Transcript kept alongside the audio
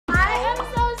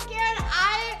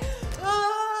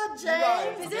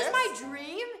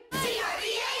dream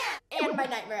and my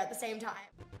nightmare at the same time.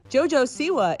 JoJo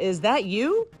Siwa, is that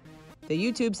you? The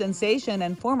YouTube sensation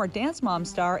and former Dance Mom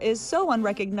star is so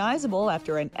unrecognizable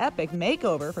after an epic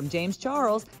makeover from James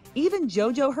Charles, even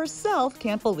JoJo herself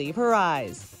can't believe her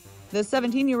eyes. The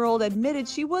 17-year-old admitted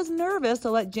she was nervous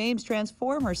to let James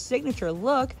transform her signature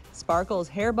look, sparkles,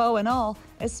 hair bow, and all,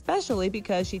 especially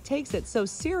because she takes it so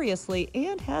seriously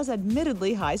and has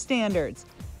admittedly high standards.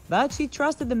 But she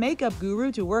trusted the makeup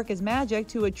guru to work his magic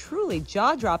to a truly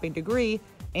jaw-dropping degree,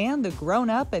 and the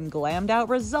grown-up and glammed-out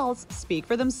results speak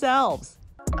for themselves.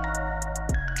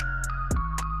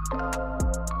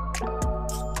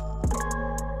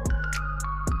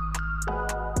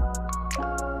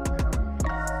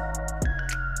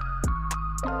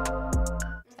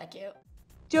 Cute.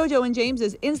 JoJo and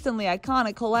James's instantly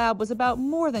iconic collab was about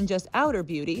more than just outer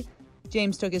beauty.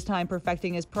 James took his time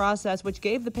perfecting his process, which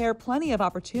gave the pair plenty of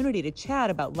opportunity to chat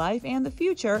about life and the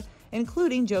future,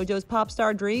 including JoJo's pop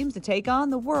star dreams to take on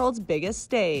the world's biggest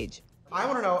stage. I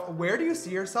want to know, where do you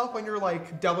see yourself when you're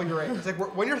like double your age?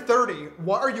 Like when you're 30,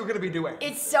 what are you going to be doing?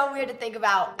 It's so weird to think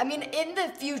about. I mean, in the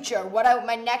future,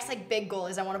 my next like big goal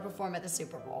is I want to perform at the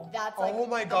Super Bowl. That's like, oh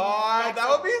my God, that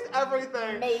would be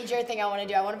everything. Major thing I want to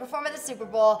do. I want to perform at the Super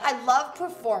Bowl. I love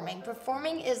performing.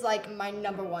 Performing is like my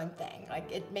 #1 thing.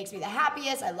 Like it makes me the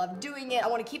happiest. I love doing it. I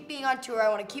want to keep being on tour. I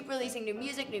want to keep releasing new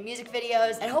music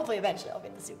videos, and hopefully eventually I'll be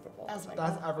at the Super Bowl. That's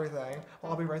everything.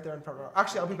 Well, I'll be right there in front of her.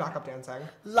 Actually, I'll be backup dancing.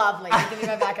 Lovely. Give me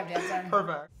my backup dancer.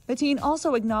 Perfect. The teen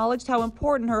also acknowledged how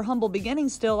important her humble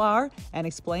beginnings still are and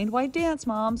explained why dance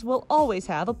moms will always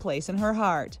have a place in her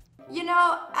heart. You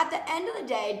know, at the end of the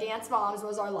day, Dance Moms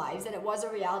was our lives, and it was a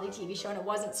reality TV show, and it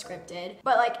wasn't scripted.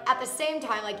 But like at the same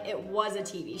time, like it was a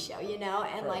TV show, you know?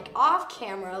 And like off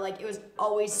camera, like it was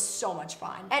always so much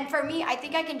fun. And for me, I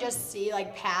think I can just see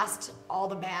like past all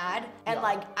the bad, and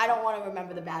like I don't want to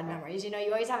remember the bad memories. You know,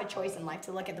 you always have a choice in life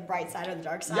to look at the bright side or the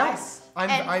dark side. Yes,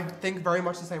 I think very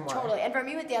much the same way. Totally. And for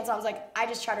me with Dance Moms, like I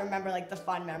just try to remember like the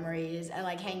fun memories and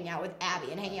like hanging out with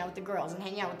Abby and hanging out with the girls and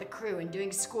hanging out with the crew and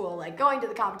doing school, like going to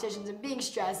the competitions and being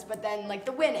stressed, but then like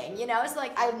the winning, you know? It's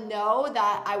like I know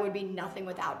that I would be nothing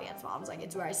without Dance Moms. Like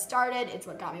it's where I started, it's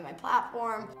what got me my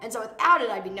platform, and so without it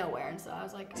I'd be nowhere. And so I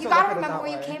was like, you gotta remember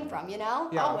where you came from, you know?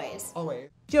 Yeah, always.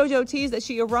 JoJo teased that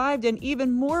she arrived in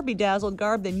even more bedazzled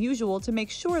garb than usual to make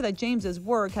sure that James's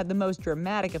work had the most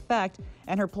dramatic effect,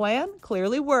 and her plan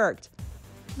clearly worked.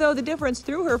 Though the difference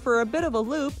threw her for a bit of a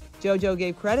loop, JoJo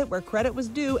gave credit where credit was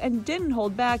due and didn't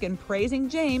hold back in praising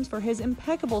James for his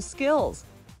impeccable skills.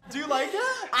 Do you like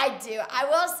it? I do. I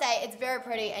will say it's very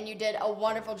pretty, and you did a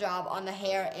wonderful job on the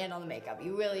hair and on the makeup.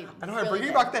 You really, I know, I'm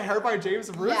bringing back the hair by James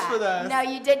Roots for this. No,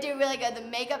 you did do really good. The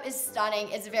makeup is stunning.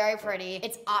 It's very pretty.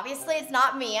 It's obviously, it's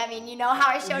not me. I mean, you know how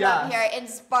I showed up here in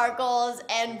sparkles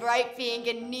and bright pink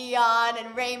and neon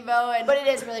and rainbow, but it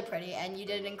is really pretty, and you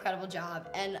did an incredible job.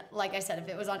 And like I said, if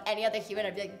it was on any other human,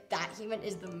 I'd be like, that human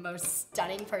is the most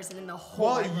stunning person in the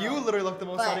whole world. Well, you literally look the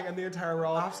most stunning in the entire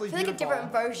world. Absolutely I feel beautiful. like a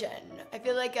different version. I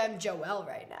feel like I'm Joelle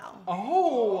right now.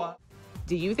 Oh!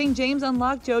 Do you think James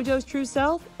unlocked JoJo's true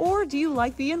self, or do you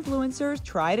like the influencer's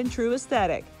tried and true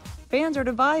aesthetic? Fans are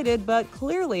divided, but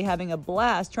clearly having a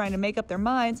blast trying to make up their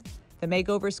minds. The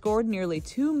makeover scored nearly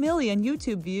 2 million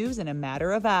YouTube views in a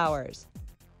matter of hours.